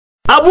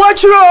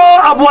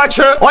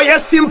Aboakyer. Oya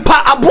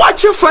simpa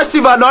Aboakyer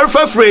festival no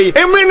for free.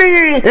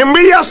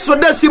 Emri so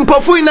da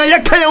simpa fuina ya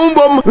kaya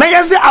umbom. Na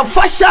yaze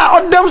afasha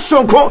odam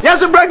sonko.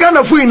 Yaze braga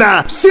na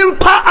fuina.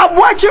 Simpa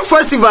Aboakyer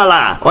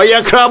festival.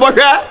 Oya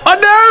krabohwa.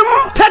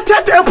 Odam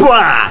tetet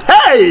epoa.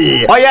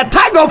 Hey, oya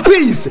tag of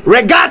peace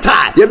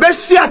regatta. Ye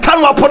besi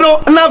akanwa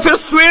podo na fe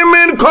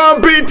swimming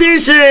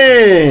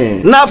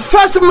competition. Na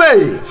first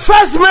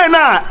May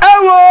na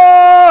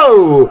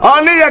ewo.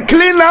 Only a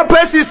clean up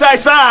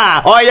exercise.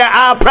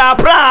 Oya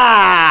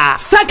pra.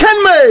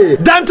 Second May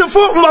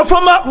dantofu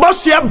mafama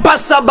bosia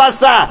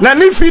basa. Na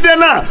nifide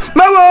na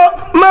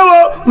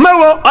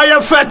mawo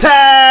oya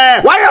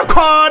fete. Why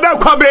call that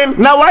kwabin?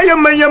 Na why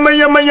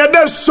manya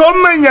de so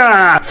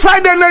manya.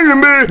 Friday na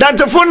yumbi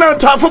dantofu na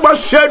tafu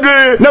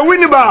boshedwe. Na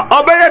winiba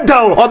obeye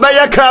down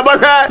obeye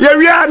krabaka.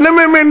 Yeria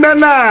nememenda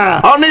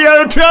na. Only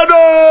a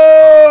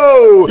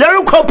triado.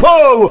 Yeru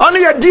kopo.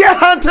 Only a deer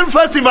hunting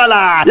festival.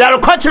 Yaru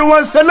kwachi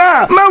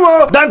wansena.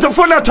 Mawo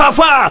dantofu na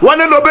tafa.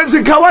 One no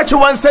basic watch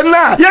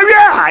wansena.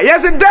 Yeria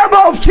yes a devil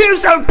of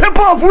chiefs and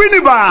people of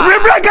Winneba.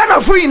 Rebecca na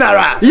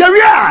fuinara.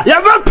 Yeria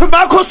yaba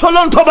pemako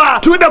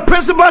solontoba to the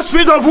principal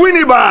street of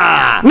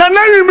Winneba. Na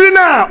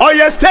na or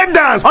your state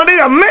dance on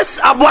your Miss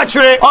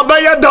Aboakyer or by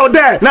your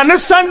daughter. Na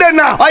next Sunday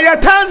na or your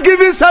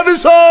Thanksgiving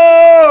service.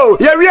 Oh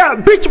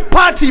Yeria beach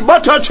party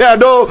bottle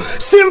do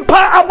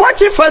Simpa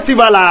Aboakyer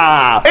festival.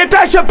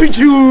 Etasha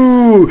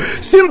pichu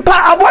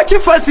Simpa Aboakyer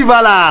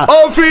festival.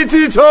 Oh free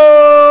tito.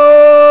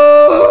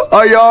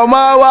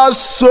 Oyoma was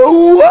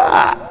so